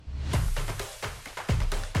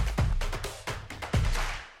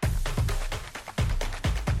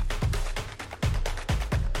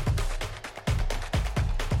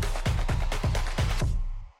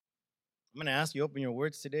ask you open your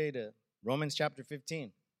words today to Romans chapter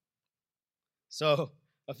 15. So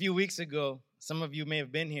a few weeks ago, some of you may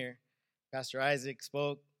have been here. Pastor Isaac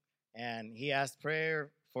spoke, and he asked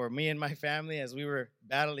prayer for me and my family as we were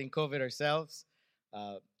battling COVID ourselves.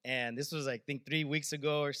 And this was, I think, 3 weeks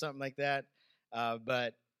ago or something like that.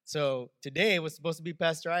 But so today was supposed to be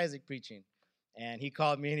Pastor Isaac preaching. And he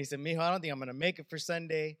called me and he said, Mijo, I don't think I'm going to make it for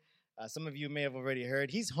Sunday. Some of you may have already heard.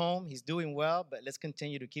 He's home. He's doing well, but let's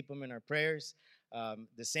continue to keep him in our prayers.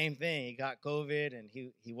 The same thing. He got COVID, and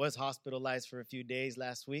he was hospitalized for a few days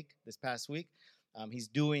this past week. He's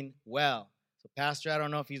doing well. So, Pastor, I don't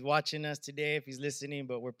know if he's watching us today, if he's listening,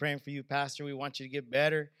 but we're praying for you, Pastor. We want you to get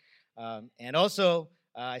better. And also,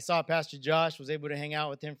 I saw Pastor Josh, was able to hang out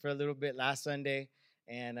with him for a little bit last Sunday.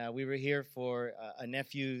 And we were here for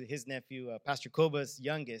his nephew, Pastor Koba's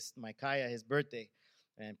youngest, Micaiah, his birthday.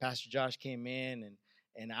 And Pastor Josh came in,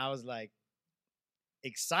 and I was like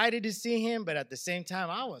excited to see him, but at the same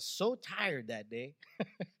time, I was so tired that day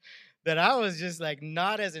that I was just like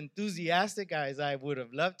not as enthusiastic as I would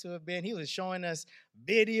have loved to have been. He was showing us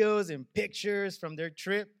videos and pictures from their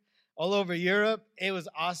trip all over Europe. It was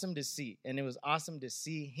awesome to see, and it was awesome to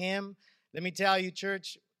see him. Let me tell you,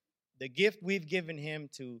 church, the gift we've given him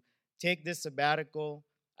to take this sabbatical,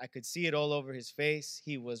 I could see it all over his face.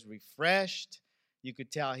 He was refreshed. You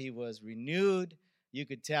could tell he was renewed. You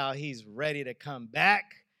could tell he's ready to come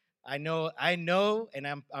back. I know, and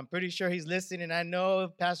I'm pretty sure he's listening. I know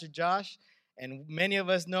Pastor Josh, and many of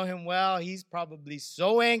us know him well. He's probably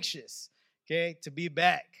so anxious, okay, to be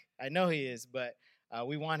back. I know he is, but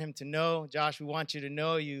we want him to know. Josh, we want you to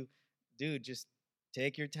know dude, just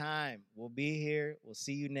take your time. We'll be here. We'll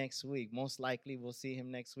see you next week. Most likely we'll see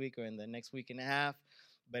him next week or in the next week and a half.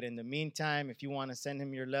 But in the meantime, if you want to send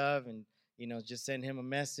him your love and just send him a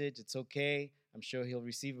message. It's okay. I'm sure he'll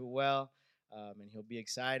receive it well, and he'll be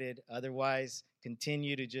excited. Otherwise,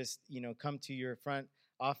 continue to just, come to your front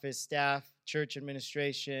office staff, church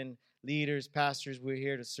administration, leaders, pastors. We're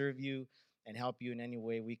here to serve you and help you in any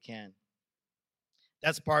way we can.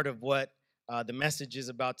 That's part of what the message is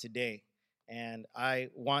about today. And I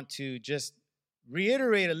want to just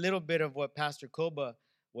reiterate a little bit of what Pastor Koba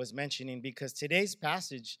was mentioning, because today's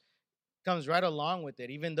passage comes right along with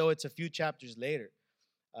it, even though it's a few chapters later.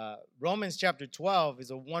 Romans chapter 12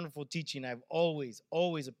 is a wonderful teaching I've always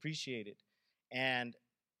appreciated. And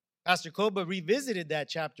Pastor Koba revisited that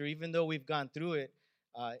chapter, even though we've gone through it.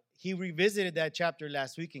 He revisited that chapter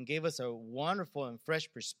last week and gave us a wonderful and fresh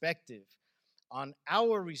perspective on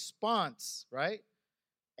our response, right?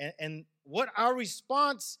 And what our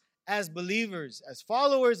response as believers, as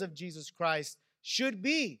followers of Jesus Christ, should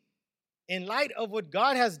be in light of what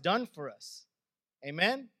God has done for us.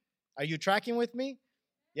 Amen? Are you tracking with me?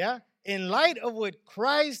 Yeah? In light of what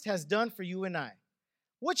Christ has done for you and I,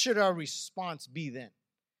 what should our response be then?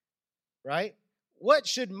 Right? What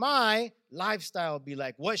should my lifestyle be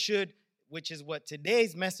like? Which is what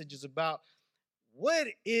today's message is about. What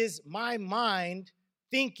is my mind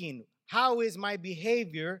thinking? How is my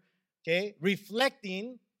behavior,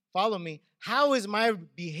 reflecting, follow me, how is my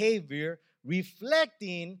behavior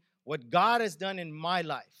reflecting what God has done in my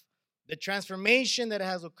life, the transformation that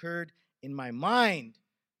has occurred in my mind,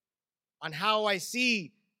 on how I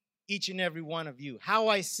see each and every one of you, how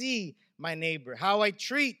I see my neighbor, how I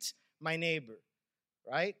treat my neighbor,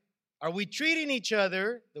 right? Are we treating each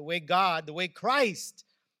other the way Christ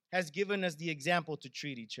has given us the example to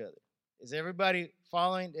treat each other? Is everybody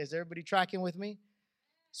following? Is everybody tracking with me?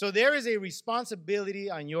 So there is a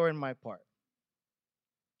responsibility on your and my part.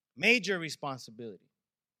 Major responsibility.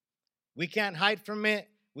 We can't hide from it.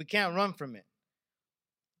 We can't run from it.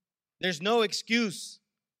 There's no excuse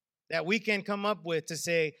that we can come up with to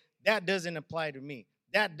say, that doesn't apply to me.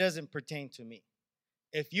 That doesn't pertain to me.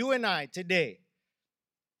 If you and I today,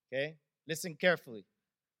 listen carefully.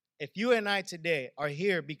 If you and I today are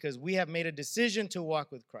here because we have made a decision to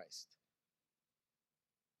walk with Christ,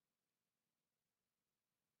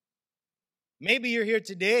 maybe you're here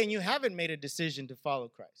today and you haven't made a decision to follow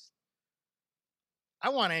Christ. I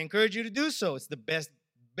want to encourage you to do so. It's the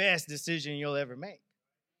best decision you'll ever make.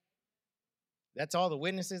 That's all the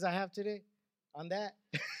witnesses I have today on that.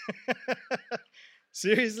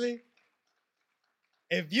 Seriously?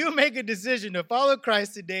 If you make a decision to follow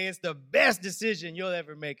Christ today, it's the best decision you'll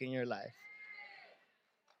ever make in your life.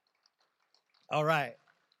 All right.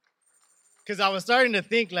 Because I was starting to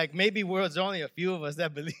think like maybe there's only a few of us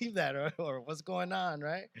that believe that or what's going on,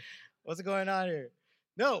 right? What's going on here?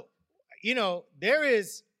 No. There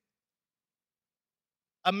is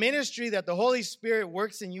a ministry that the Holy Spirit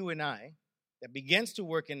works in you and I, that begins to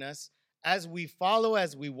work in us as we follow,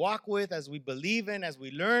 as we walk with, as we believe in, as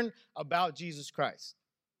we learn about Jesus Christ.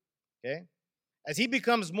 Okay? As he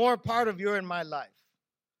becomes more part of your and my life.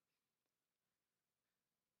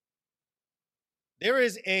 There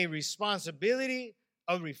is a responsibility,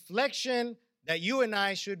 a reflection that you and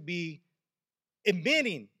I should be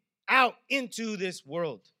emitting out into this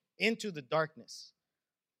world, into the darkness.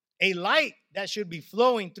 A light that should be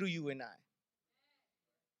flowing through you and I.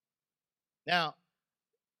 Now,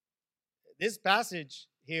 this passage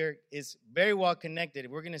here is very well connected.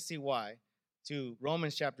 We're going to see why to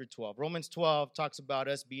Romans chapter 12. Romans 12 talks about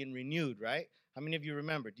us being renewed, right? How many of you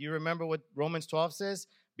remember? Do you remember what Romans 12 says?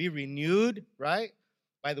 Be renewed, right?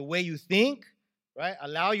 By the way you think, right?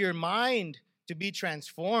 Allow your mind to be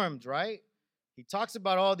transformed, right? He talks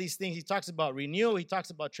about all these things. He talks about renewal. He talks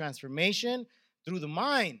about transformation through the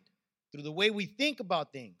mind, through the way we think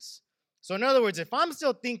about things. So in other words, if I'm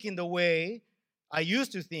still thinking the way I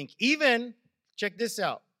used to think, even, check this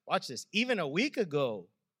out, watch this, even a week ago.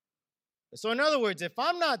 So in other words, if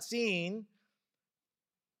I'm not seeing,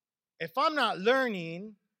 if I'm not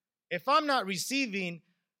learning, if I'm not receiving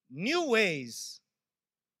new ways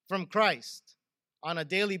from Christ on a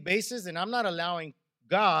daily basis, and I'm not allowing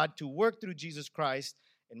God to work through Jesus Christ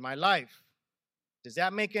in my life. Does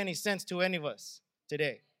that make any sense to any of us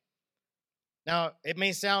today? Now, it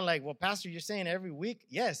may sound like, well, Pastor, you're saying every week.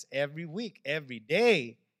 Yes, every week, every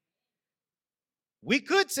day. We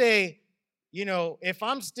could say, if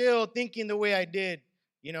I'm still thinking the way I did,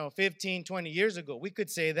 15, 20 years ago, we could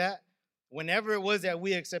say that whenever it was that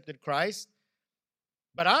we accepted Christ.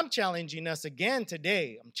 But I'm challenging us again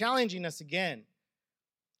today. I'm challenging us again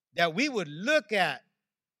that we would look at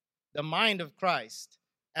the mind of Christ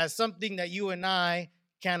as something that you and I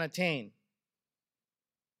can attain.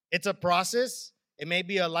 It's a process. It may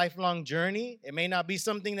be a lifelong journey. It may not be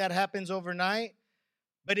something that happens overnight,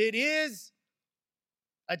 but it is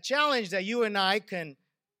a challenge that you and I can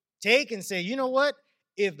take and say, you know what?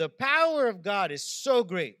 If the power of God is so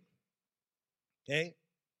great, okay?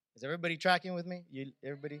 Is everybody tracking with me?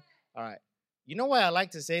 Everybody? All right. You know why I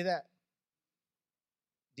like to say that?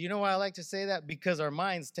 Do you know why I like to say that? Because our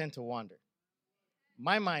minds tend to wander.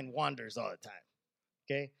 My mind wanders all the time,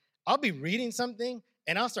 okay? I'll be reading something,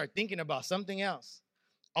 and I'll start thinking about something else.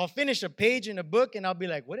 I'll finish a page in a book, and I'll be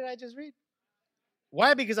like, what did I just read?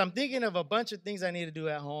 Why? Because I'm thinking of a bunch of things I need to do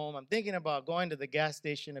at home. I'm thinking about going to the gas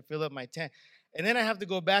station to fill up my tank. And then I have to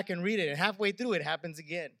go back and read it, and halfway through it happens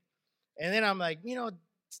again. And then I'm like,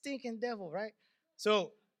 stinking devil, right?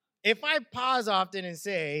 So if I pause often and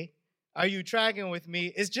say, are you tracking with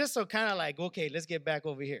me? It's just so kind of like, okay, let's get back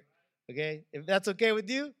over here, okay? If that's okay with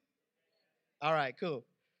you? All right, cool.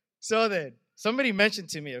 So then, somebody mentioned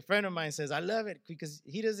to me, a friend of mine says, I love it because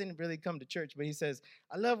he doesn't really come to church, but he says,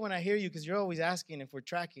 I love when I hear you because you're always asking if we're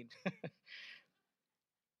tracking.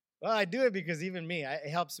 Well, I do it because even me, it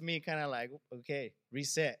helps me kind of like, okay,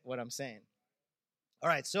 reset what I'm saying. All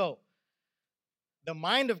right, so the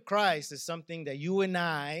mind of Christ is something that you and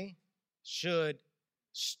I should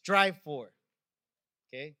strive for,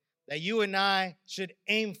 okay? That you and I should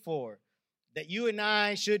aim for, that you and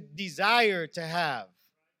I should desire to have.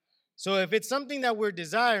 So if it's something that we're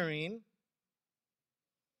desiring,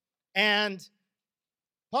 and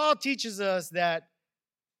Paul teaches us that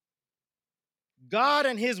God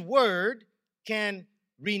and his word can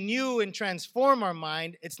renew and transform our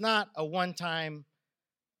mind, it's not a one-time,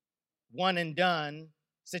 one and done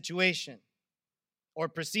situation or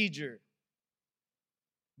procedure,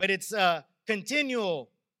 but it's a continual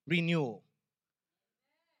renewal.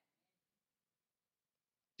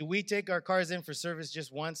 Do we take our cars in for service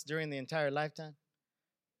just once during the entire lifetime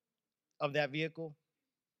of that vehicle?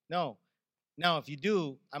 No. Now, if you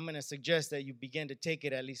do, I'm going to suggest that you begin to take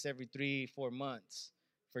it at least every 3-4 months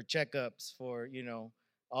for checkups, for,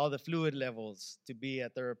 all the fluid levels to be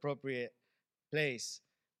at their appropriate place.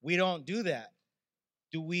 We don't do that.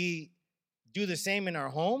 Do we do the same in our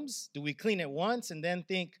homes? Do we clean it once and then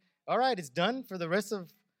think, all right, it's done for the rest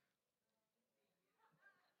of,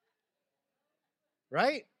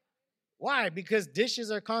 right? Why? Because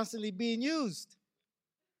dishes are constantly being used,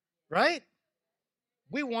 right?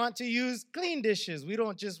 We want to use clean dishes. We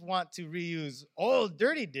don't just want to reuse old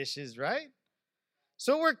dirty dishes, right?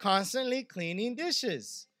 So we're constantly cleaning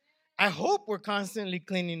dishes. I hope we're constantly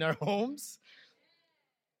cleaning our homes.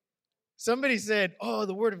 Somebody said,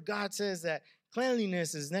 the word of God says that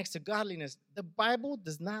cleanliness is next to godliness. The Bible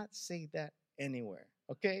does not say that anywhere,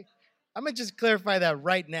 okay? I'm going to just clarify that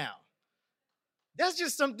right now. That's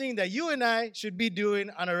just something that you and I should be doing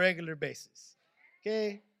on a regular basis,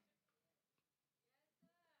 okay?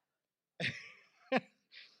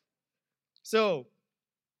 So,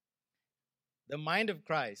 The mind of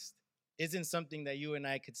Christ isn't something that you and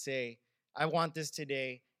I could say, I want this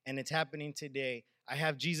today, and it's happening today. I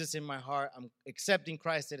have Jesus in my heart. I'm accepting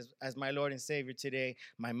Christ as my Lord and Savior today.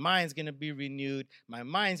 My mind's going to be renewed. My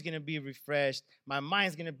mind's going to be refreshed. My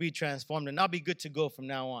mind's going to be transformed, and I'll be good to go from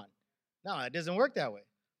now on. No, it doesn't work that way.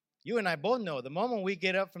 You and I both know the moment we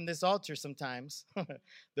get up from this altar sometimes,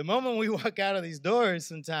 the moment we walk out of these doors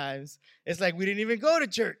sometimes, it's like we didn't even go to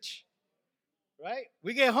church, right?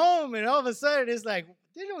 We get home, and all of a sudden, it's like,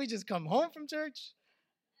 didn't we just come home from church?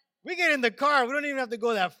 We get in the car. We don't even have to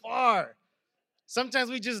go that far.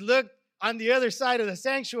 Sometimes we just look on the other side of the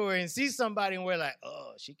sanctuary and see somebody, and we're like,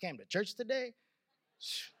 oh, she came to church today?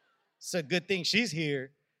 It's a good thing she's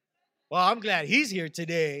here. Well, I'm glad he's here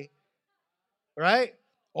today, right?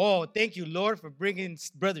 Oh, thank you, Lord, for bringing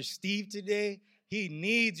Brother Steve today. He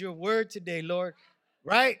needs your word today, Lord,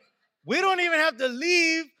 right? We don't even have to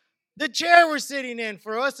leave the chair we're sitting in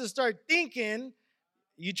for us to start thinking.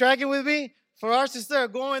 You tracking with me? For us to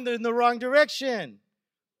start going in the wrong direction.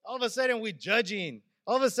 All of a sudden, we're judging.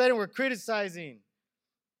 All of a sudden, we're criticizing.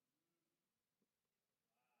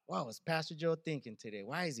 Wow, what's Pastor Joe thinking today?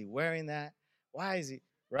 Why is he wearing that? Why is he,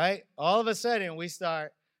 right? All of a sudden, we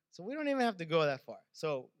start. So we don't even have to go that far.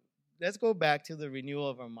 So let's go back to the renewal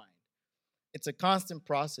of our mind. It's a constant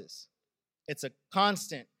process. It's a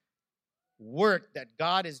constant work that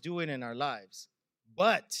God is doing in our lives.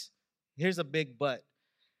 But, here's a big but.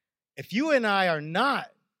 If you and I are not,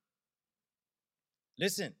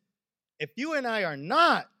 listen, if you and I are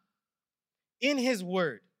not in his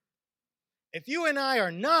word, if you and I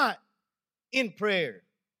are not in prayer,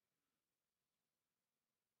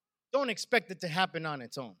 don't expect it to happen on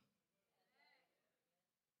its own.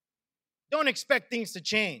 Don't expect things to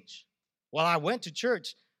change. Well, I went to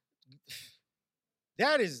church.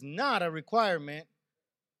 That is not a requirement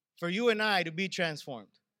for you and I to be transformed.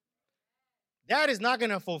 That is not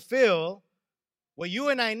going to fulfill what you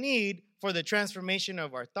and I need for the transformation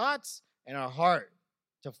of our thoughts and our heart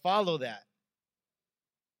to follow that.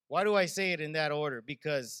 Why do I say it in that order?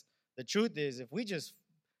 Because the truth is, if we just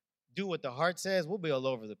do what the heart says, we'll be all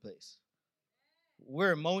over the place.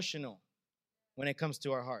 We're emotional when it comes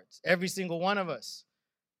to our hearts. Every single one of us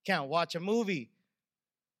can't watch a movie,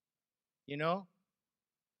 you know?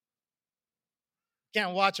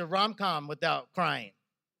 Can't watch a rom-com without crying.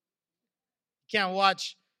 Can't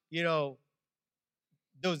watch,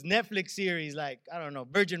 those Netflix series like, I don't know,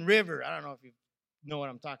 Virgin River. I don't know if you know what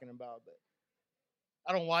I'm talking about, but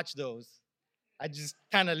I don't watch those. I just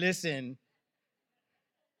kind of listen.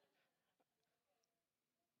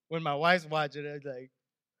 When my wife's watching, I was like,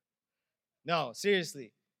 no,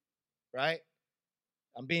 seriously, right?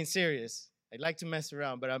 I'm being serious. I like to mess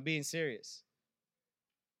around, but I'm being serious.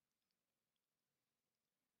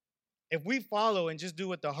 If we follow and just do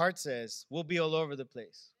what the heart says, we'll be all over the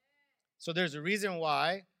place. So there's a reason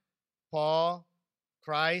why Paul,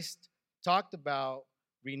 Christ, talked about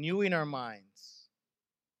renewing our minds.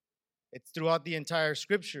 It's throughout the entire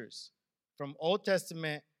scriptures, from Old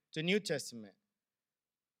Testament to New Testament,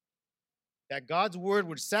 that God's word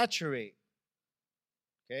would saturate.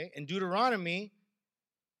 Okay? In Deuteronomy,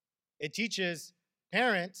 it teaches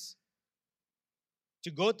parents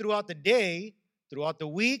to go throughout the day, throughout the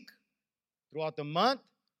week, throughout the month,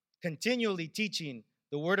 continually teaching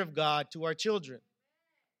the word of God to our children.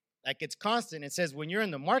 Like it's constant. It says when you're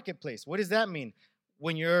in the marketplace, what does that mean?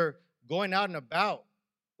 When you're going out and about,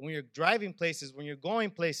 when you're driving places, when you're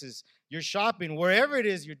going places, you're shopping, wherever it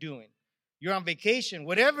is you're doing. You're on vacation,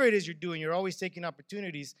 whatever it is you're doing, you're always taking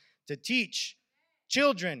opportunities to teach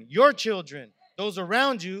children, your children, those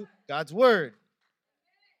around you, God's word.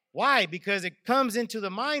 Why? Because it comes into the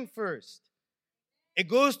mind first. It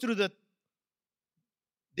goes through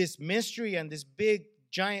this mystery and this big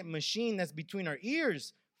giant machine that's between our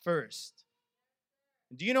ears first.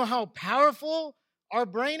 Do you know how powerful our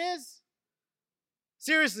brain is?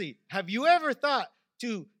 Seriously, have you ever thought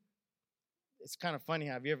to, it's kind of funny,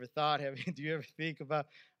 have you ever thought, do you ever think about,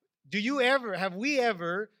 have we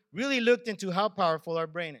ever really looked into how powerful our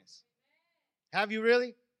brain is? Have you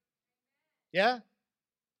really? Yeah?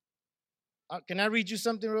 Can I read you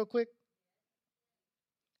something real quick?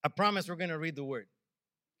 I promise we're going to read the word.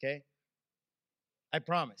 Okay? I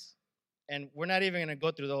promise. And we're not even going to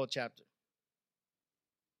go through the whole chapter.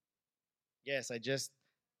 Yes, I just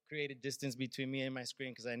created distance between me and my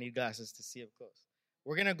screen because I need glasses to see up close.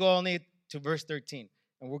 We're going to go only to verse 13,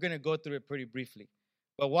 and we're going to go through it pretty briefly.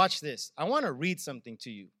 But watch this. I want to read something to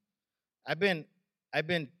you. I've been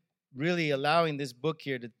really allowing this book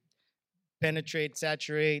here to penetrate,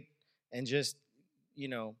 saturate, and just,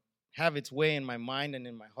 have its way in my mind and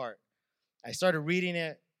in my heart. I started reading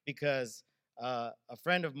it because a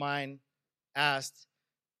friend of mine asked,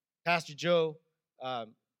 Pastor Joe,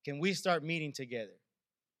 can we start meeting together?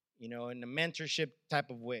 In a mentorship type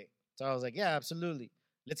of way. So I was like, yeah, absolutely.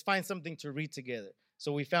 Let's find something to read together.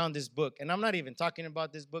 So we found this book. And I'm not even talking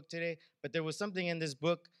about this book today, but there was something in this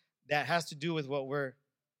book that has to do with what we're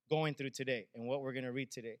going through today and what we're going to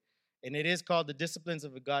read today. And it is called The Disciplines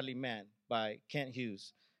of a Godly Man by Kent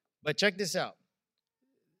Hughes. But check this out.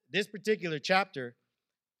 This particular chapter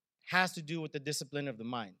has to do with the discipline of the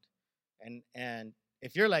mind. And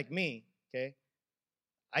if you're like me, okay,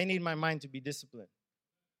 I need my mind to be disciplined.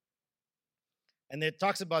 And it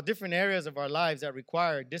talks about different areas of our lives that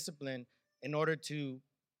require discipline in order to,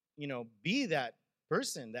 be that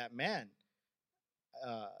person, that man,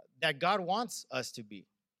 that God wants us to be.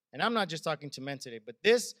 And I'm not just talking to men today, but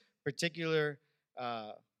this particular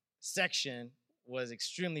section was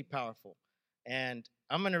extremely powerful. And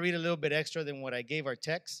I'm going to read a little bit extra than what I gave our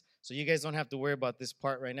text, so you guys don't have to worry about this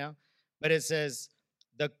part right now. But it says,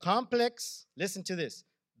 listen to this,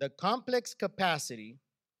 the complex capacity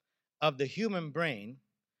of the human brain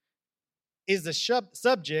is the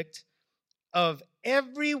subject of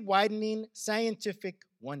every widening scientific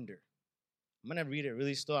wonder. I'm going to read it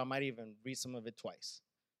really slow. I might even read some of it twice.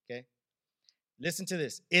 Okay? Listen to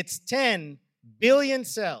this. It's 10 billion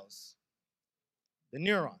cells, the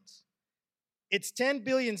neurons. Its 10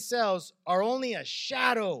 billion cells are only a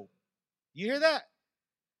shadow. You hear that?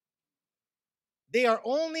 They are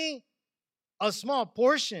only a small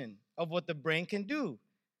portion of what the brain can do.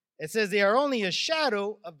 It says they are only a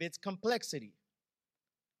shadow of its complexity.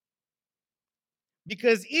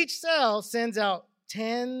 Because each cell sends out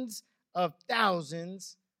tens of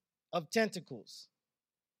thousands of tentacles.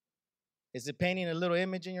 Is it painting a little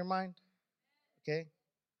image in your mind? Okay.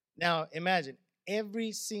 Now imagine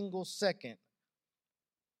every single second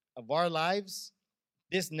of our lives,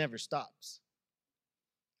 this never stops.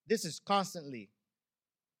 This is constantly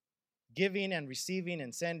giving and receiving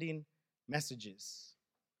and sending messages.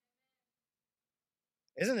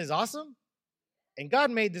 Isn't this awesome? And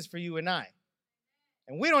God made this for you and I.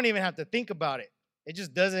 And we don't even have to think about it. It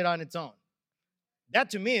just does it on its own. That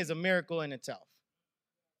to me is a miracle in itself.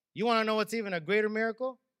 You want to know what's even a greater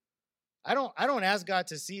miracle? I don't ask God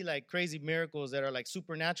to see like crazy miracles that are like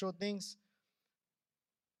supernatural things.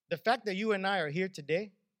 The fact that you and I are here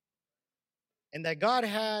today and that God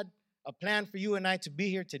had a plan for you and I to be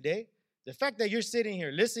here today, the fact that you're sitting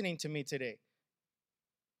here listening to me today.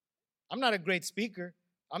 I'm not a great speaker.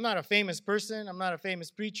 I'm not a famous person. I'm not a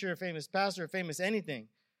famous preacher, a famous pastor, a famous anything.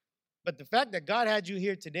 But the fact that God had you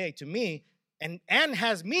here today, to me, and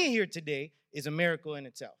has me here today, is a miracle in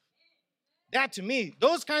itself. That to me,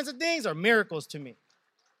 those kinds of things are miracles to me.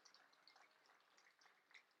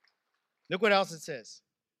 Look what else it says.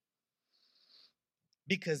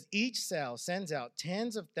 Because each cell sends out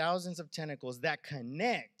tens of thousands of tentacles that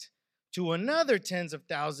connect to another tens of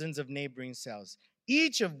thousands of neighboring cells,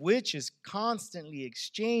 each of which is constantly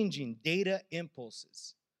exchanging data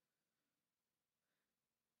impulses.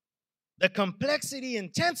 The complexity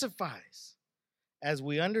intensifies as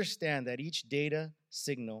we understand that each data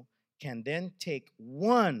signal can then take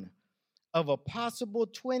one of a possible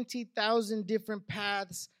 20,000 different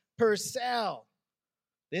paths per cell.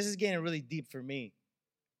 This is getting really deep for me,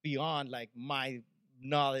 beyond like my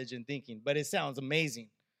knowledge and thinking, but it sounds amazing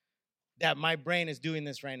that my brain is doing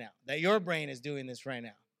this right now, that your brain is doing this right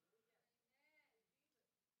now.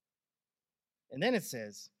 And then it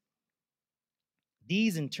says,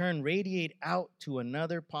 these in turn radiate out to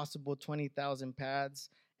another possible 20,000 paths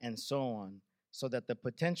and so on, so that the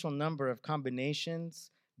potential number of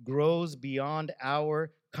combinations grows beyond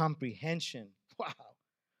our comprehension. Wow.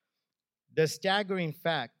 The staggering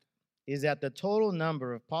fact is that the total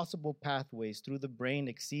number of possible pathways through the brain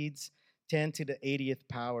exceeds 10 to the 80th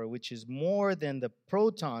power, which is more than the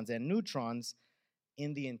protons and neutrons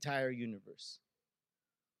in the entire universe.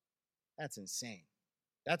 That's insane.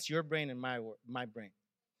 That's your brain and my brain.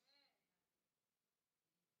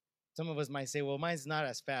 Some of us might say, well, mine's not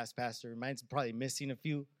as fast, Pastor. Mine's probably missing a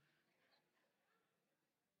few.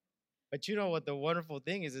 But you know what the wonderful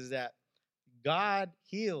thing is that God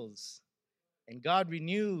heals and God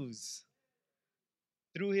renews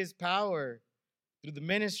through his power, through the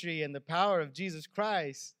ministry and the power of Jesus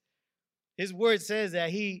Christ. His word says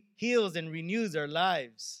that he heals and renews our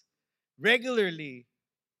lives regularly.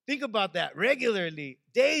 Think about that. Regularly,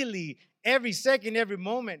 daily, every second, every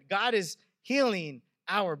moment, God is healing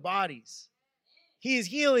our bodies. He is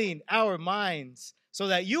healing our minds so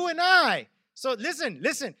that you and I, so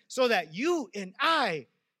that you and I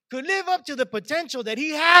could live up to the potential that he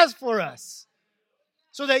has for us.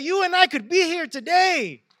 So that you and I could be here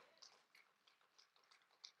today.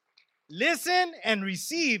 listen and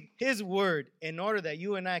receive his word in order that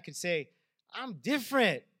you and I could say, I'm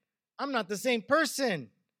different. I'm not the same person.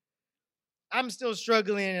 I'm still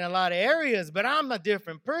struggling in a lot of areas, but I'm a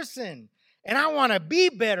different person. And I want to be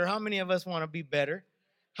better. How many of us want to be better?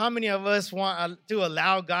 How many of us want to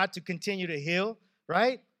allow God to continue to heal,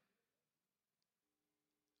 right?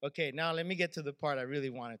 Okay, now let me get to the part I really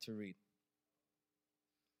wanted to read.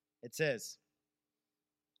 It says,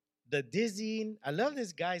 the dizzying, I love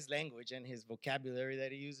this guy's language and his vocabulary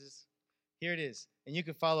that he uses. Here it is, and you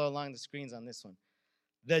can follow along the screens on this one.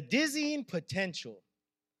 The dizzying potential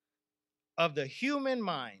of the human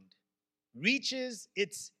mind reaches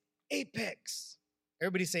its apex.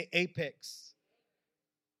 Everybody say apex.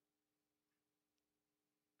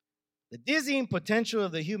 The dizzying potential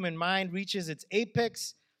of the human mind reaches its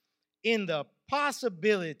apex in the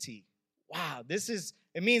possibility. Wow,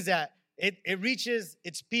 it means that it reaches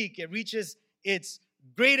its peak. It reaches its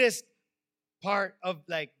greatest part of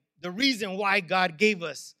like the reason why God gave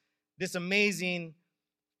us this amazing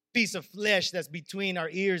piece of flesh that's between our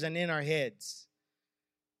ears and in our heads.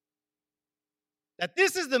 That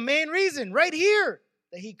this is the main reason right here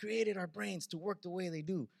that he created our brains to work the way they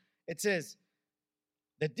do. It says,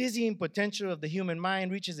 the dizzying potential of the human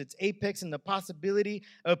mind reaches its apex in the possibility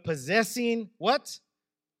of possessing what?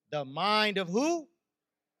 The mind of who?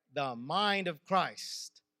 The mind of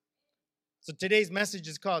Christ. So today's message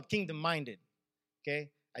is called Kingdom Minded.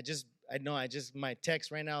 Okay? My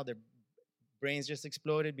text right now, their brains just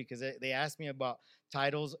exploded because they ask me about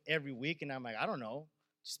titles every week, and I'm like, I don't know.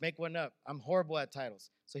 Just make one up. I'm horrible at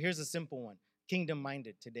titles. So here's a simple one. Kingdom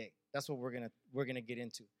Minded today. That's what we're gonna get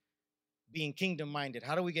into. Being kingdom minded.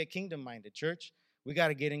 How do we get kingdom minded, church? We got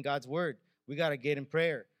to get in God's word. We got to get in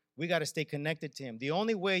prayer. We got to stay connected to him. The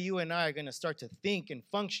only way you and I are going to start to think and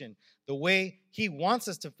function the way he wants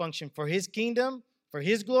us to function for his kingdom, for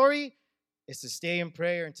his glory, is to stay in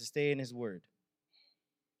prayer and to stay in his word.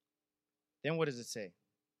 Then what does it say?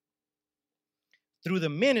 Through the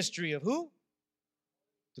ministry of who?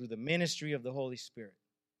 Through the ministry of the Holy Spirit.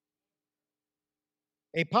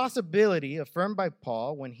 A possibility affirmed by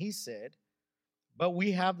Paul when he said, but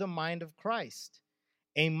we have the mind of Christ,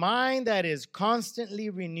 a mind that is constantly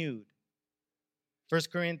renewed. 1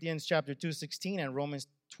 Corinthians chapter 2:16 and Romans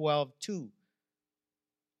 12:2.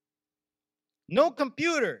 No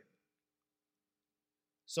computer.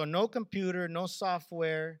 So no computer, no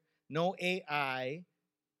software, no AI,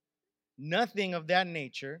 nothing of that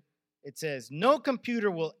nature. It says no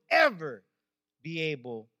computer will ever be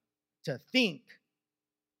able to think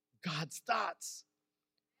God's thoughts.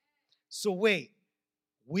 So wait,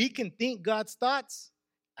 we can think God's thoughts?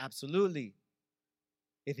 Absolutely.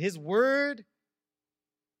 If his word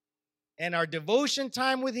and our devotion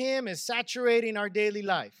time with him is saturating our daily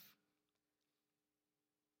life,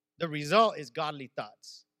 the result is godly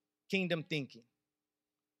thoughts, kingdom thinking.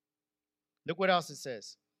 Look what else it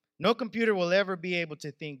says. No computer will ever be able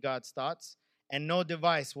to think God's thoughts, and no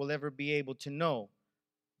device will ever be able to know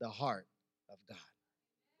the heart of God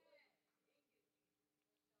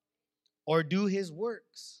or do his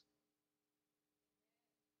works.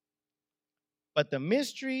 But the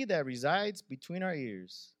mystery that resides between our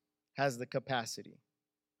ears has the capacity.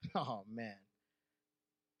 Oh, man.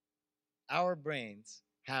 Our brains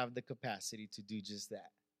have the capacity to do just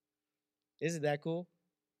that. Isn't that cool?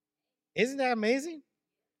 Isn't that amazing?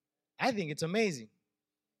 I think it's amazing.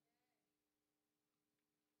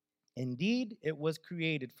 Indeed, it was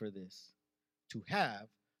created for this, to have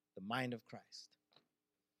the mind of Christ.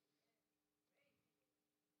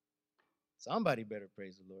 Somebody better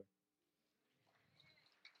praise the Lord.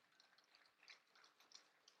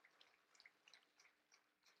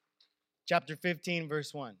 Chapter 15,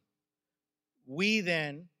 verse 1. We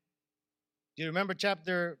then, do you remember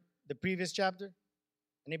the previous chapter?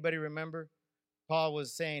 Anybody remember? Paul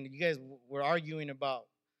was saying, you guys were arguing about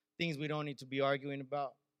things we don't need to be arguing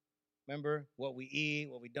about. Remember what we eat,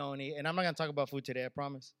 what we don't eat. And I'm not going to talk about food today, I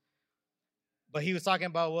promise. But he was talking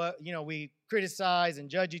about what, we criticize and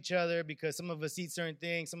judge each other because some of us eat certain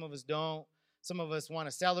things, some of us don't. Some of us want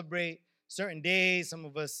to celebrate certain days. Some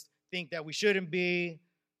of us think that we shouldn't be,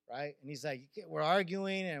 right? And he's like, we're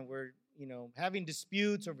arguing and we're, having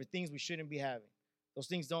disputes over things we shouldn't be having. Those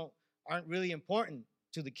things aren't really important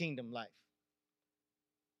to the kingdom life.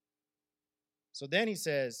 So then he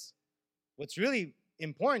says, what's really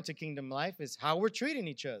important to kingdom life is how we're treating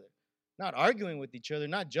each other. Not arguing with each other,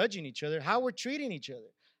 not judging each other, how we're treating each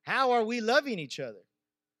other. How are we loving each other?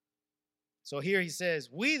 So here he says,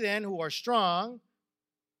 we then who are strong,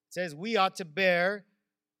 says we ought to bear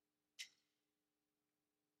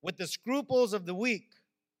with the scruples of the weak.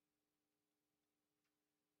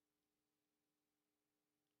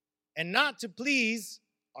 and not to please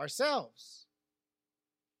ourselves.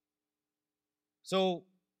 So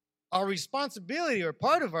our responsibility, or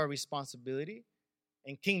part of our responsibility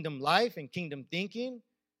in kingdom life and kingdom thinking,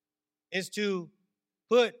 is to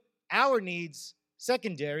put our needs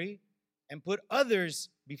secondary and put others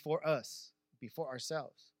before us, before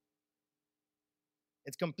ourselves.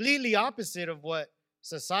 It's completely opposite of what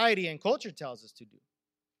society and culture tells us to do.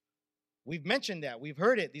 We've mentioned that. We've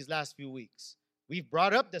heard it these last few weeks. We've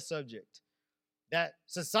brought up the subject that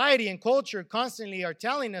society and culture constantly are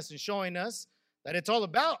telling us and showing us that it's all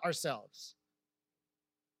about ourselves.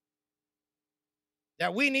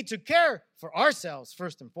 That we need to care for ourselves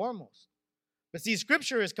first and foremost. But see,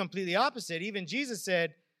 Scripture is completely opposite. Even Jesus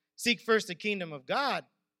said, seek first the kingdom of God,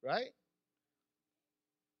 right?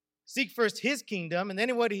 Seek first his kingdom. And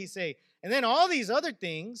then what did he say? And then all these other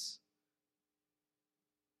things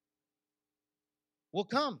will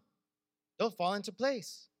come. They'll fall into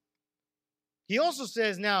place. He also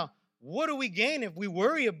says, now, what do we gain if we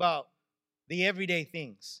worry about the everyday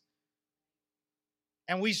things?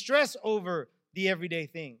 And we stress over the everyday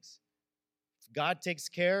things. If God takes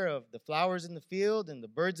care of the flowers in the field and the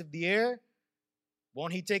birds of the air,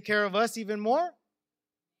 won't he take care of us even more?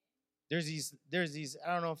 There's these,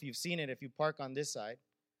 I don't know if you've seen it, if you park on this side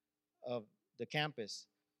of the campus.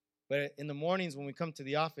 But in the mornings when we come to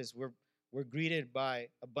the office, we're greeted by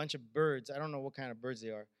a bunch of birds. I don't know what kind of birds they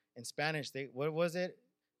are. In Spanish, what was it?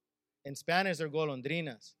 In Spanish, they're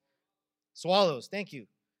golondrinas. Swallows, thank you.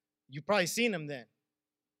 You've probably seen them then.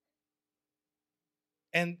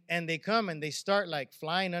 And they come and they start like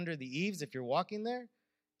flying under the eaves if you're walking there.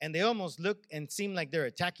 And they almost look and seem like they're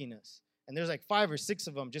attacking us. And there's like 5 or 6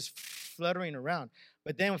 of them just fluttering around.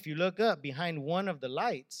 But then if you look up behind one of the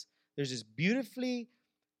lights, there's this beautifully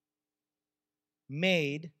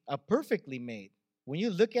made, perfectly made. When you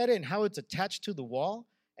look at it and how it's attached to the wall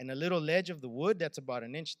and a little ledge of the wood that's about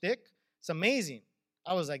an inch thick, it's amazing.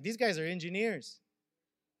 I was like, these guys are engineers.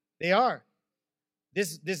 They are.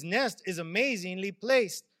 This nest is amazingly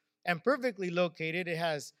placed and perfectly located. It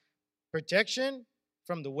has protection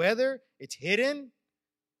from the weather. It's hidden.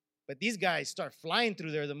 But these guys start flying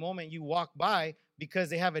through there the moment you walk by because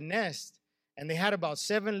they have a nest. And they had about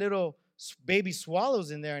 7 little baby swallows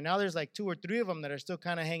in there. And now there's like 2 or 3 of them that are still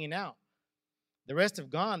kind of hanging out. The rest have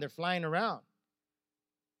gone. They're flying around.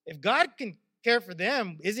 If God can care for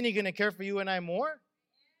them, isn't he going to care for you and I more?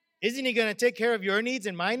 Isn't he going to take care of your needs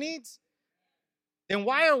and my needs? Then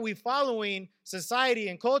why are we following society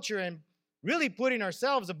and culture and really putting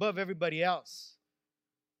ourselves above everybody else?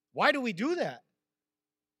 Why do we do that?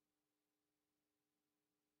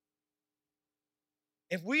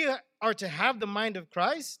 If we are to have the mind of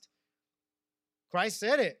Christ, Christ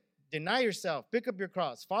said it. Deny yourself. Pick up your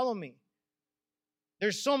cross. Follow me.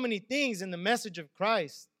 There's so many things in the message of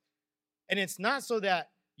Christ. And it's not so that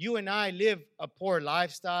you and I live a poor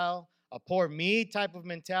lifestyle, a poor me type of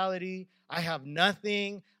mentality. I have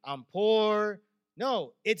nothing. I'm poor.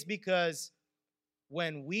 No, it's because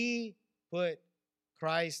when we put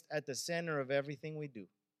Christ at the center of everything we do,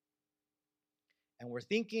 and we're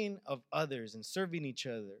thinking of others and serving each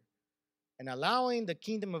other and allowing the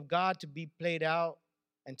kingdom of God to be played out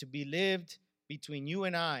and to be lived between you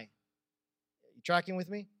and I. You tracking with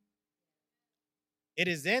me? It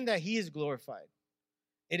is then that he is glorified.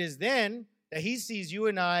 It is then that he sees you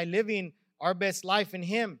and I living our best life in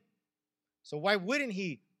him. So why wouldn't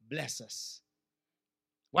he bless us?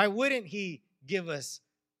 Why wouldn't he give us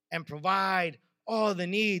and provide all the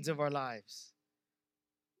needs of our lives?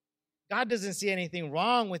 God doesn't see anything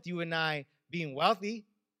wrong with you and I being wealthy.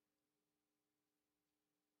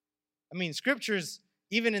 I mean, scriptures,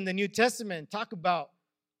 even in the New Testament, talk about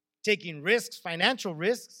taking risks, financial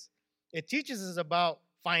risks. It teaches us about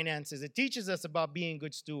finances. It teaches us about being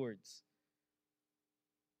good stewards.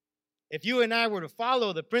 If you and I were to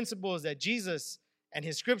follow the principles that Jesus and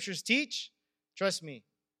his scriptures teach, trust me.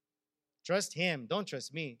 Trust him. Don't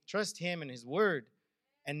trust me. Trust him and his word.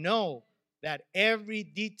 And know that every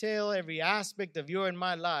detail, every aspect of your and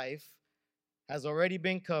my life has already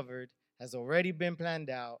been covered, has already been planned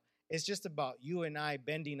out. It's just about you and I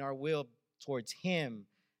bending our will towards him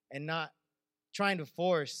and not trying to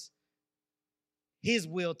force his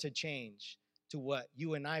will to change to what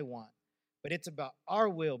you and I want. But it's about our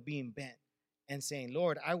will being bent and saying,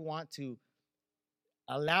 Lord, I want to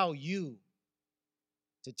allow you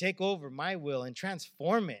to take over my will and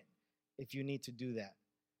transform it if you need to do that.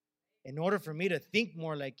 In order for me to think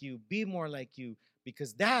more like you, be more like you,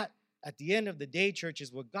 because that, at the end of the day, church,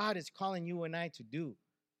 is what God is calling you and I to do,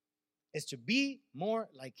 is to be more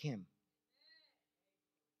like him.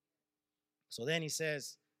 So then he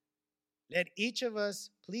says, Let each of us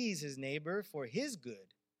please his neighbor for his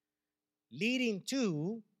good, leading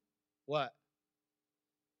to what?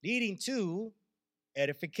 Leading to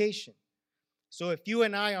edification. So if you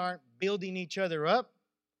and I aren't building each other up,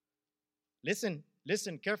 listen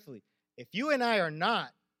carefully. If you and I are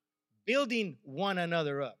not building one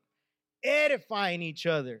another up, edifying each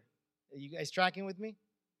other, are you guys tracking with me?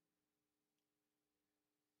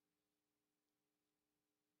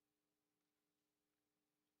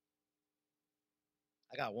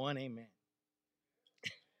 I got one amen.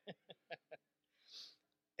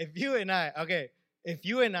 If you and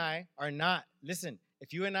I are not, listen,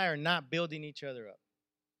 if you and I are not building each other up,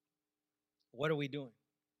 what are we doing?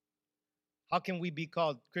 How can we be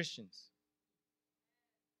called Christians?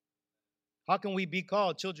 How can we be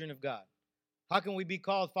called children of God? How can we be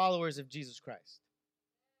called followers of Jesus Christ?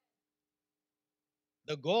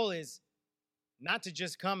 The goal is not to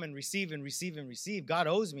just come and receive and receive and receive. God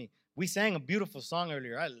owes me. We sang a beautiful song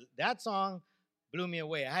earlier. That song blew me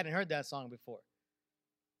away. I hadn't heard that song before.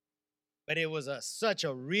 But it was such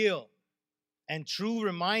a real and true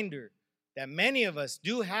reminder that many of us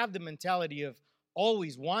do have the mentality of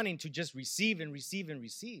always wanting to just receive and receive and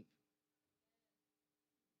receive.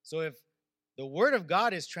 So if the Word of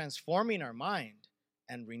God is transforming our mind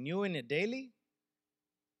and renewing it daily,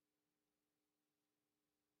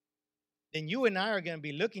 then you and I are going to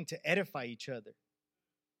be looking to edify each other,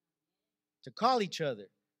 to call each other,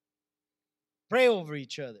 pray over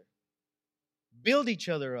each other, build each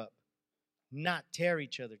other up, not tear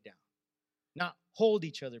each other down, not hold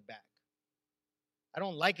each other back. I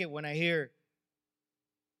don't like it when I hear,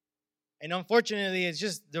 and unfortunately, it's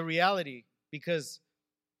just the reality because,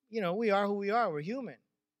 we are who we are. We're human.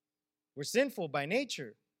 We're sinful by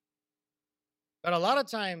nature. But a lot of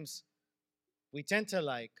times, we tend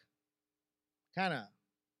to kind of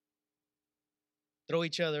throw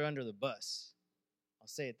each other under the bus. I'll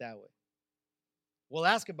say it that way. We'll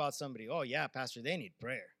ask about somebody. Oh, yeah, Pastor, they need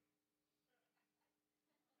prayer.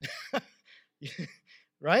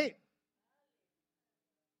 Right?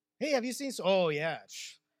 Hey, have you seen? Oh, yeah.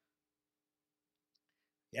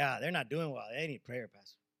 Yeah, they're not doing well. They need prayer,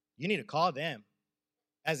 Pastor. You need to call them.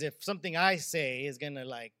 As if something I say is going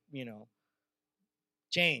to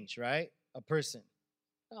change, right? A person.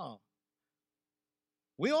 No.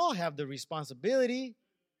 We all have the responsibility.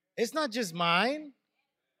 It's not just mine.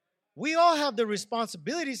 We all have the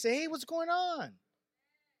responsibility to say, hey, what's going on?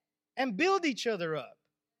 And build each other up.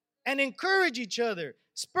 And encourage each other.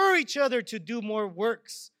 Spur each other to do more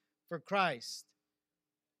works for Christ.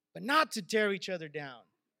 But not to tear each other down.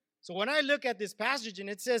 So when I look at this passage and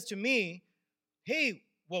it says to me, hey,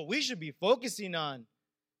 what we should be focusing on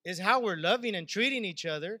is how we're loving and treating each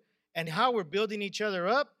other and how we're building each other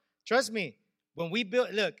up. Trust me, when we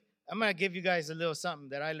build, look, I'm going to give you guys a little something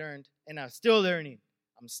that I learned and I'm still learning.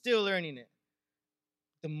 I'm still learning it.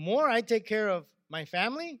 The more I take care of my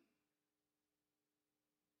family,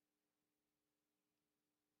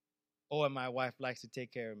 and my wife likes to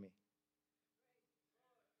take care of me.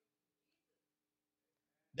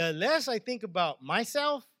 The less I think about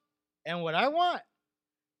myself and what I want,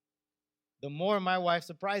 the more my wife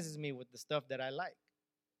surprises me with the stuff that I like.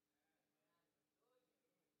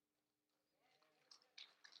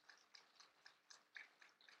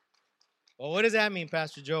 Well, what does that mean,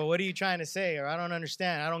 Pastor Joe? What are you trying to say? Or I don't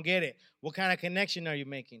understand. I don't get it. What kind of connection are you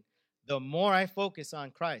making? The more I focus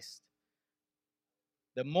on Christ,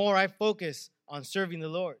 the more I focus on serving the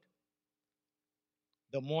Lord,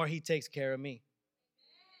 the more He takes care of me.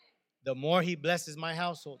 The more He blesses my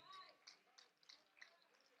household.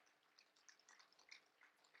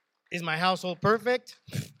 Is my household perfect?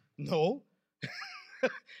 No.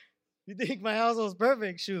 You think my household's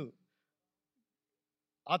perfect? Shoot.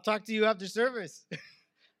 I'll talk to you after service.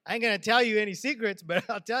 I ain't going to tell you any secrets, but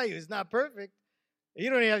I'll tell you it's not perfect. You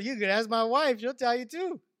could ask my wife. She'll tell you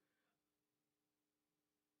too.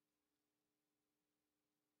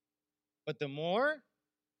 But the more,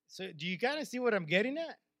 so do you kind of see what I'm getting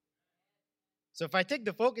at? So if I take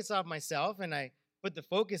the focus off myself and I put the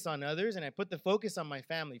focus on others and I put the focus on my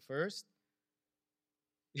family first,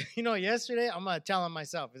 yesterday, I'm going to tell on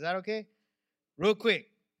myself. Is that okay? Real quick.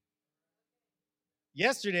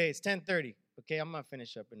 Yesterday, it's 10:30. Okay, I'm going to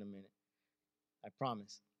finish up in a minute. I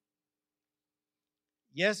promise.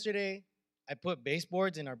 Yesterday, I put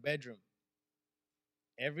baseboards in our bedroom.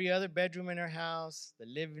 Every other bedroom in our house, the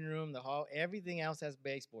living room, the hall, everything else has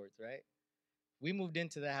baseboards, right? We moved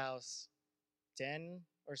into the house 10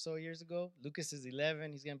 or so years ago. Lucas is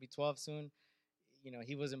 11. He's going to be 12 soon.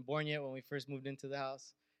 He wasn't born yet when we first moved into the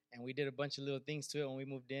house. And we did a bunch of little things to it when we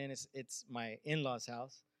moved in. It's my in-laws'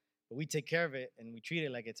 house. but we take care of it and we treat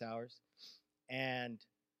it like it's ours. And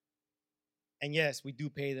yes, we do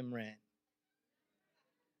pay them rent.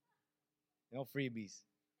 No freebies.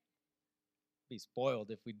 Be spoiled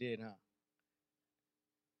if we did, huh?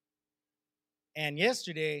 And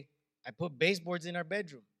yesterday, I put baseboards in our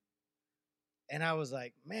bedroom. And I was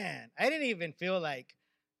like, man, I didn't even feel like,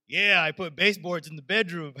 yeah, I put baseboards in the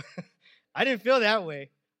bedroom. I didn't feel that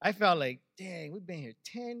way. I felt like, dang, we've been here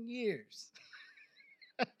 10 years.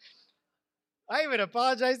 I even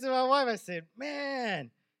apologized to my wife. I said, man,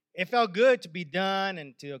 it felt good to be done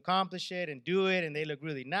and to accomplish it and do it. And they look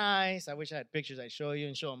really nice. I wish I had pictures I'd show you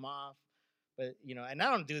and show them off. But, and I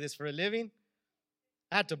don't do this for a living.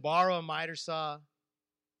 I had to borrow a miter saw.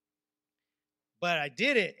 But I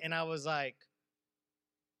did it, and I was like,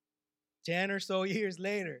 10 or so years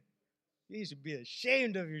later, you should be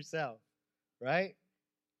ashamed of yourself, right?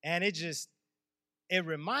 And it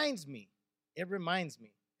reminds me. It reminds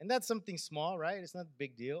me. And that's something small, right? It's not a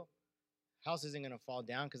big deal. House isn't going to fall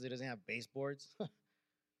down because it doesn't have baseboards.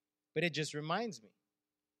 But it just reminds me.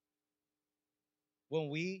 When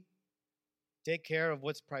we take care of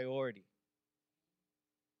what's priority,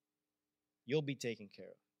 you'll be taken care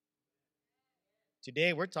of.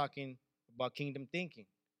 Today, we're talking about kingdom thinking.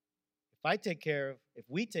 If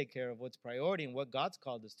we take care of what's priority and what God's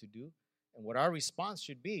called us to do, and what our response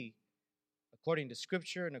should be, according to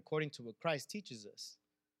Scripture and according to what Christ teaches us,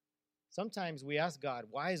 sometimes we ask God,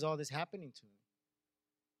 why is all this happening to me?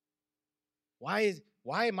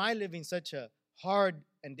 Why am I living such a hard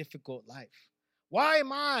and difficult life? Why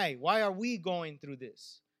are we going through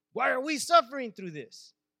this? Why are we suffering through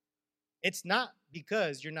this? It's not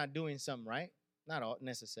because you're not doing something right. Not all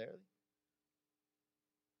necessarily.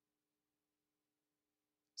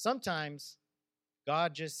 Sometimes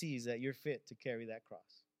God just sees that you're fit to carry that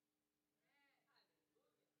cross.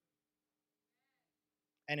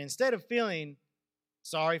 And instead of feeling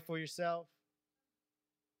sorry for yourself,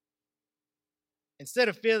 instead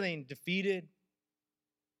of feeling defeated,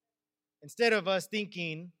 instead of us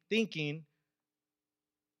thinking,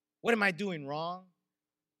 what am I doing wrong?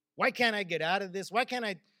 Why can't I get out of this? Why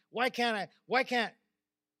can't?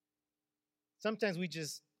 Sometimes we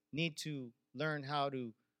just need to learn how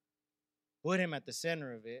to put him at the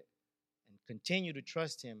center of it and continue to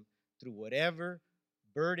trust him through whatever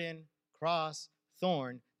burden, cross,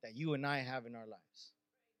 thorn that you and I have in our lives.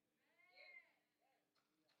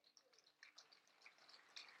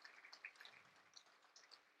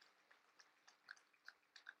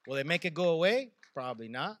 Will it make it go away? Probably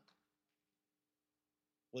not.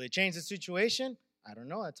 Will it change the situation? I don't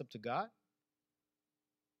know. That's up to God.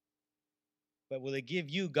 But will it give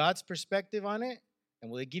you God's perspective on it? And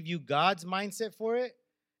will it give you God's mindset for it?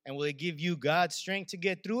 And will it give you God's strength to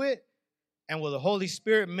get through it? And will the Holy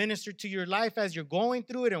Spirit minister to your life as you're going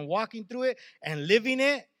through it and walking through it and living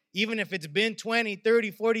it, even if it's been 20,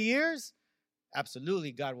 30, 40 years?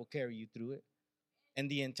 Absolutely, God will carry you through it. And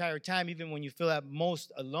the entire time, even when you feel at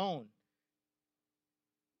most alone,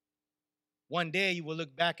 one day you will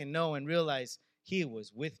look back and know and realize he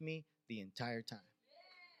was with me the entire time.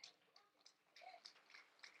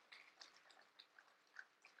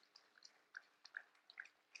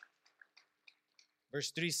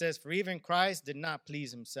 Verse 3 says, for even Christ did not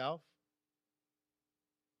please himself,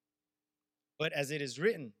 but as it is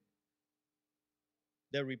written,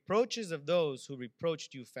 the reproaches of those who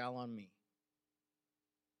reproached you fell on me.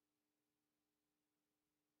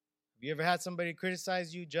 Have you ever had somebody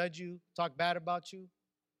criticize you, judge you, talk bad about you?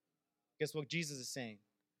 Guess what Jesus is saying?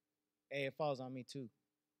 Hey, it falls on me too.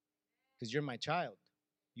 Because you're my child.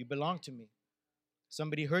 You belong to me.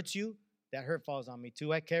 Somebody hurts you, that hurt falls on me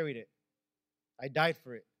too. I carried it. I died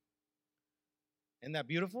for it. Isn't that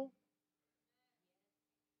beautiful?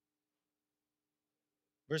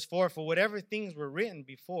 Verse 4, for whatever things were written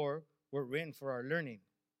before were written for our learning,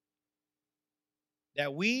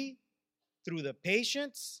 that we, through the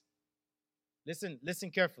patience, listen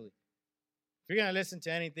carefully. If you're going to listen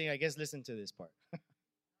to anything, I guess listen to this part.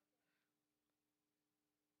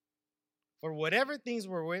 For whatever things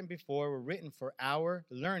were written before were written for our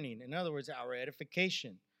learning. In other words, our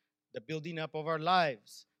edification, the building up of our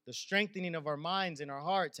lives, the strengthening of our minds and our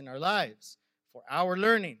hearts and our lives, for our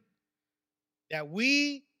learning, that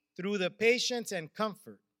we, through the patience and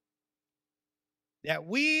comfort,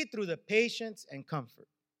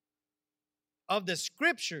 of the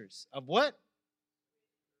scriptures, of what?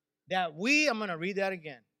 I'm going to read that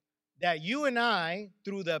again, that you and I,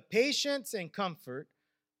 through the patience and comfort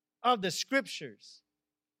of the scriptures,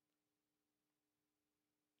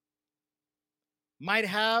 might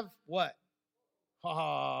have what?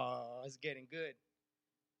 Oh, it's getting good.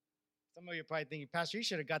 Some of you are probably thinking, Pastor, you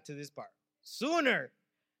should have got to this part sooner.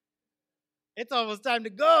 It's almost time to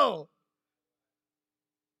go.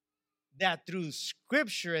 That through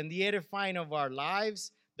Scripture and the edifying of our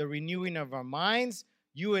lives, the renewing of our minds,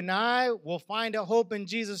 you and I will find a hope in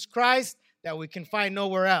Jesus Christ that we can find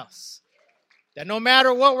nowhere else. That no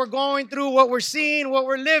matter what we're going through, what we're seeing, what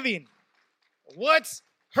we're living, what's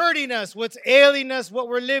hurting us, what's ailing us, what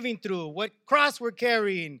we're living through, what cross we're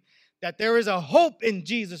carrying, that there is a hope in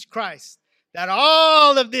Jesus Christ. That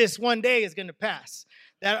all of this one day is going to pass.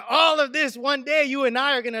 That all of this one day you and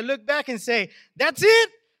I are going to look back and say, that's it?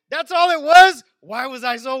 That's all it was? Why was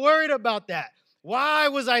I so worried about that? Why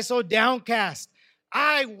was I so downcast?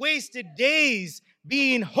 I wasted days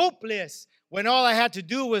being hopeless when all I had to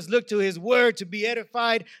do was look to His Word to be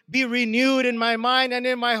edified, be renewed in my mind and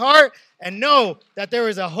in my heart, and know that there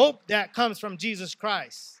is a hope that comes from Jesus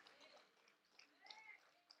Christ.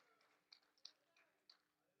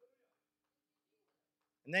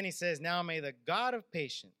 And then he says, now may the God of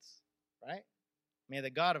patience, right? May the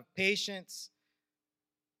God of patience.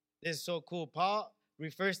 This is so cool. Paul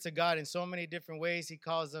refers to God in so many different ways. He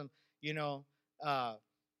calls him,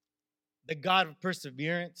 the God of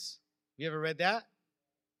perseverance. You ever read that?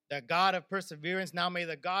 The God of perseverance. Now may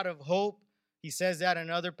the God of hope. He says that in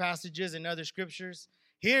other passages, in other scriptures.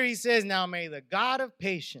 Here he says, now may the God of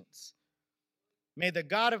patience, may the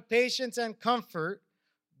God of patience and comfort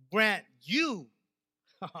grant you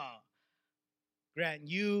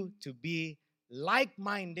to be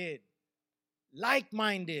like-minded.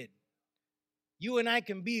 Like-minded. You and I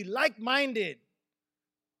can be like-minded.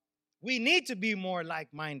 We need to be more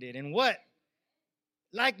like-minded. And what?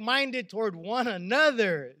 Like-minded toward one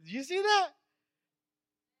another. Do you see that?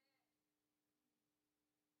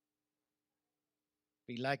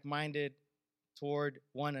 Be like-minded toward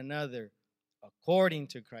one another according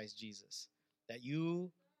to Christ Jesus. That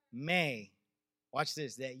you may, watch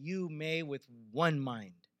this, that you may with one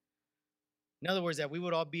mind. In other words, that we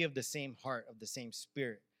would all be of the same heart, of the same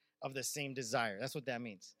spirit, of the same desire. That's what that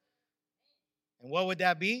means. And what would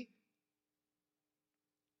that be?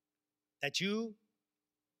 That you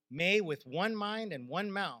may with one mind and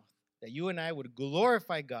one mouth, that you and I would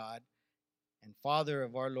glorify God and Father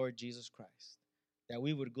of our Lord Jesus Christ. That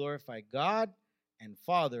we would glorify God and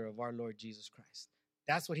Father of our Lord Jesus Christ.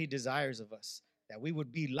 That's what He desires of us, that we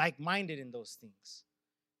would be like-minded in those things.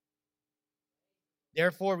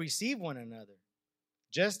 Therefore, receive one another,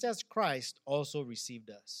 just as Christ also received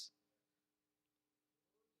us,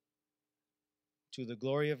 to the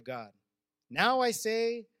glory of God. Now I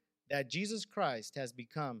say that Jesus Christ has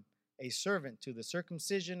become a servant to the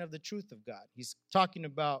circumcision of the truth of God. He's talking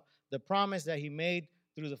about the promise that He made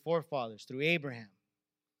through the forefathers, through Abraham.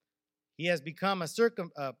 He has become a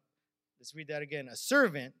servant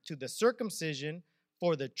to the circumcision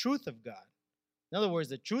for the truth of God. In other words,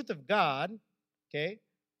 the truth of God, okay?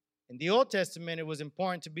 In the Old Testament, it was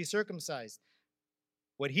important to be circumcised.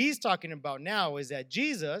 What he's talking about now is that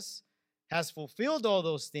Jesus has fulfilled all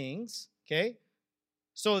those things, okay?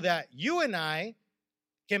 So that you and I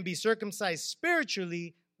can be circumcised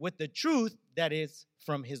spiritually with the truth that is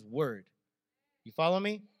from His Word. You follow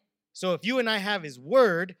me? So if you and I have His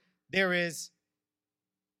Word, there is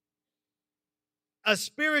a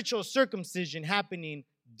spiritual circumcision happening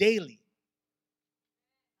daily,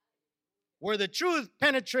 where the truth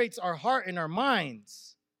penetrates our heart and our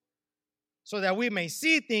minds, so that we may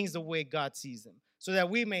see things the way God sees them, so that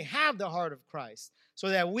we may have the heart of Christ, so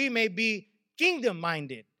that we may be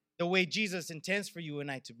kingdom-minded, the way Jesus intends for you and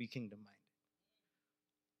I to be kingdom-minded.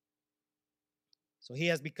 So He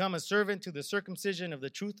has become a servant to the circumcision of the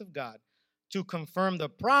truth of God, to confirm the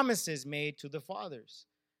promises made to the fathers,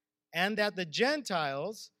 and that the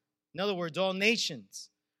Gentiles, in other words, all nations,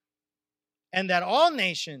 and that all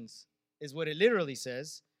nations, is what it literally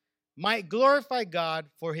says, might glorify God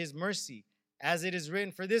for His mercy. As it is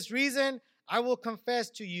written, for this reason, I will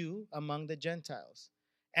confess to you among the Gentiles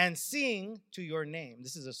and sing to your name.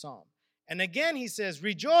 This is a psalm. And again, he says,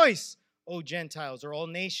 rejoice, O Gentiles, or all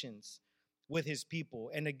nations, with His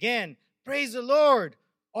people. And again, praise the Lord,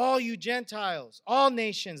 all you Gentiles, all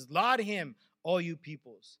nations, laud Him, all you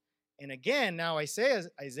peoples. And again, now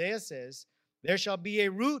Isaiah says, there shall be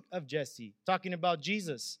a root of Jesse, talking about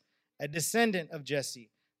Jesus, a descendant of Jesse.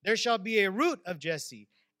 There shall be a root of Jesse,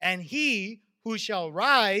 and he who shall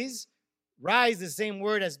rise, the same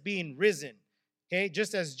word as being risen. Okay,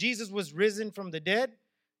 just as Jesus was risen from the dead,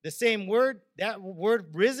 the same word, that word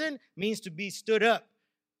risen means to be stood up.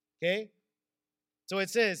 Okay, so it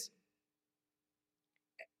says,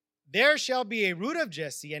 there shall be a root of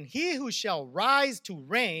Jesse, and he who shall rise to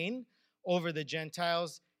reign over the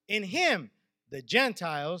Gentiles, in him the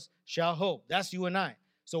Gentiles shall hope. That's you and I.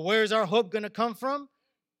 So where's our hope going to come from?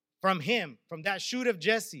 From him, from that shoot of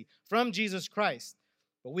Jesse, from Jesus Christ.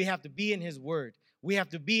 But we have to be in his word. We have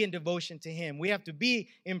to be in devotion to him. We have to be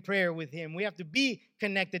in prayer with him. We have to be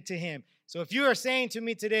connected to him. So if you are saying to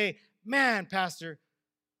me today, man, Pastor,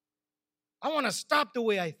 I want to stop the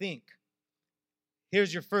way I think.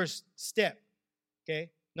 Here's your first step,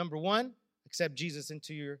 okay? Number one, accept Jesus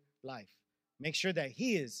into your life. Make sure that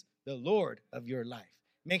he is the Lord of your life.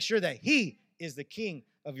 Make sure that he is the king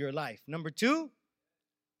of your life. Number two,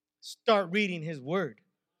 start reading his word.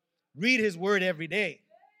 Read his word every day.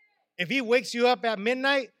 If he wakes you up at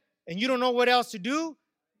midnight and you don't know what else to do,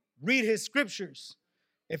 read his scriptures.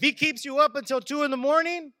 If he keeps you up until 2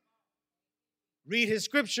 a.m, read his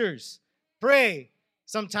scriptures. Pray.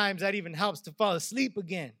 Sometimes that even helps to fall asleep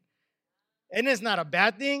again. And it's not a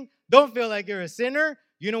bad thing. Don't feel like you're a sinner.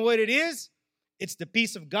 You know what it is? It's the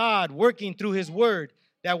peace of God working through his word.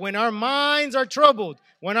 That when our minds are troubled,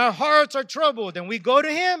 when our hearts are troubled, and we go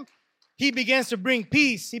to him, he begins to bring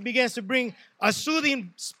peace. He begins to bring a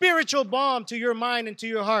soothing spiritual balm to your mind and to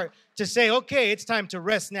your heart to say, okay, it's time to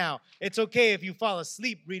rest now. It's okay if you fall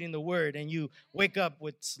asleep reading the word and you wake up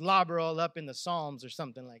with slobber all up in the Psalms or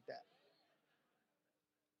something like that.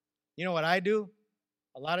 You know what I do?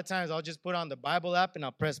 A lot of times I'll just put on the Bible app and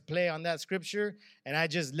I'll press play on that scripture and I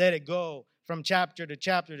just let it go from chapter to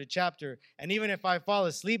chapter to chapter. And even if I fall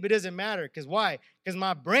asleep, it doesn't matter. Because why? Because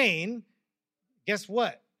my brain, guess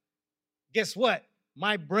what? Guess what?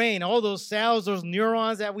 My brain, all those cells, those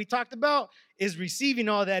neurons that we talked about, is receiving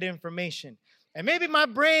all that information. And maybe my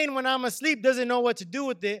brain, when I'm asleep, doesn't know what to do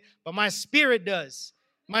with it, but my spirit does.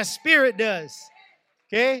 My spirit does.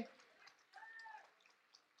 Okay?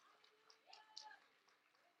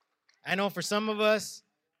 I know for some of us,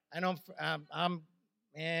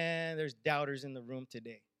 there's doubters in the room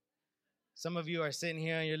today. Some of you are sitting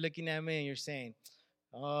here and you're looking at me and you're saying,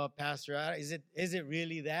 oh, Pastor, is it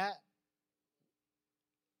really that?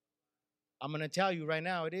 I'm going to tell you right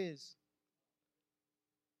now, it is.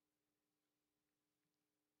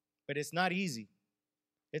 But it's not easy.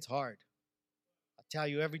 It's hard. I tell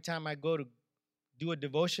you, every time I go to do a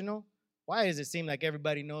devotional, why does it seem like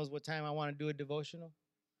everybody knows what time I want to do a devotional?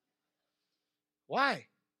 Why?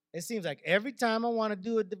 It seems like every time I want to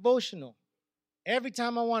do a devotional, every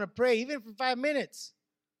time I want to pray, even for 5 minutes,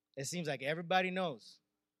 it seems like everybody knows.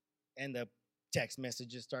 And the text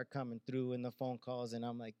messages start coming through and the phone calls, and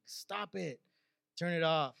I'm like, stop it. Turn it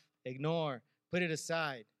off. Ignore. Put it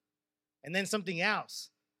aside. And then something else,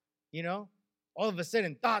 all of a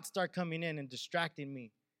sudden thoughts start coming in and distracting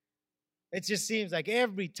me. It just seems like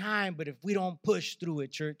every time, but if we don't push through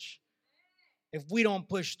it, church, if we don't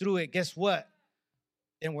push through it, guess what?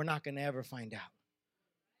 Then we're not going to ever find out.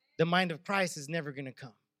 The mind of Christ is never going to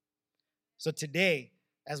come. So today,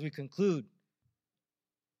 as we conclude,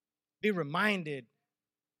 be reminded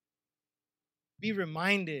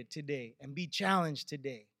today and be challenged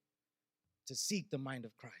today to seek the mind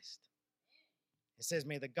of Christ. It says,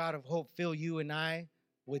 may the God of hope fill you and I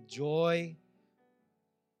with joy,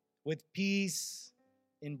 with peace,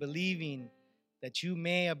 in believing that you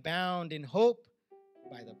may abound in hope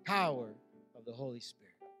by the power of the Holy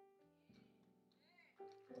Spirit.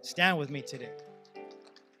 Stand with me today.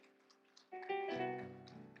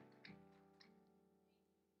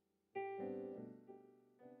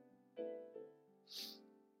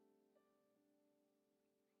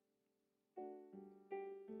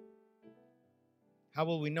 How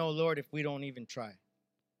will we know, Lord, if we don't even try?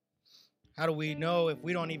 How do we know if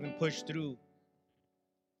we don't even push through?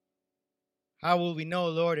 How will we know,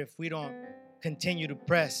 Lord, if we don't continue to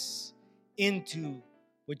press into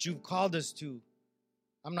what you've called us to?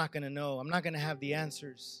 I'm not going to know. I'm not going to have the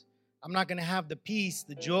answers. I'm not going to have the peace,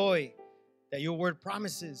 the joy that your word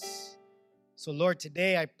promises. So, Lord,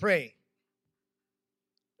 today I pray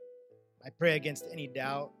against any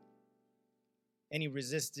doubt, any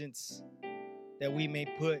resistance that we may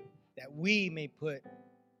put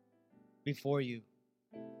before you.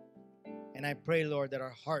 And I pray, Lord, that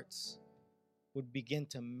our hearts would begin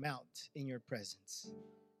to melt in your presence,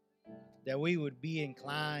 that we would be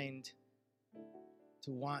inclined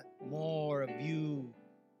to want more of you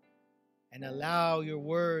and allow your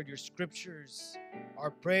word, your scriptures, our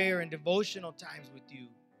prayer and devotional times with you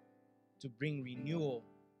to bring renewal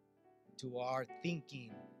to our thinking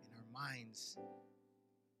and our minds,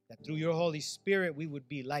 that through your Holy Spirit we would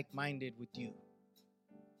be like-minded with you.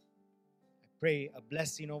 I pray a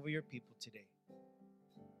blessing over your people today.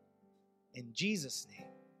 In Jesus' name,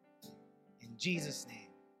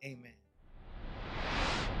 amen.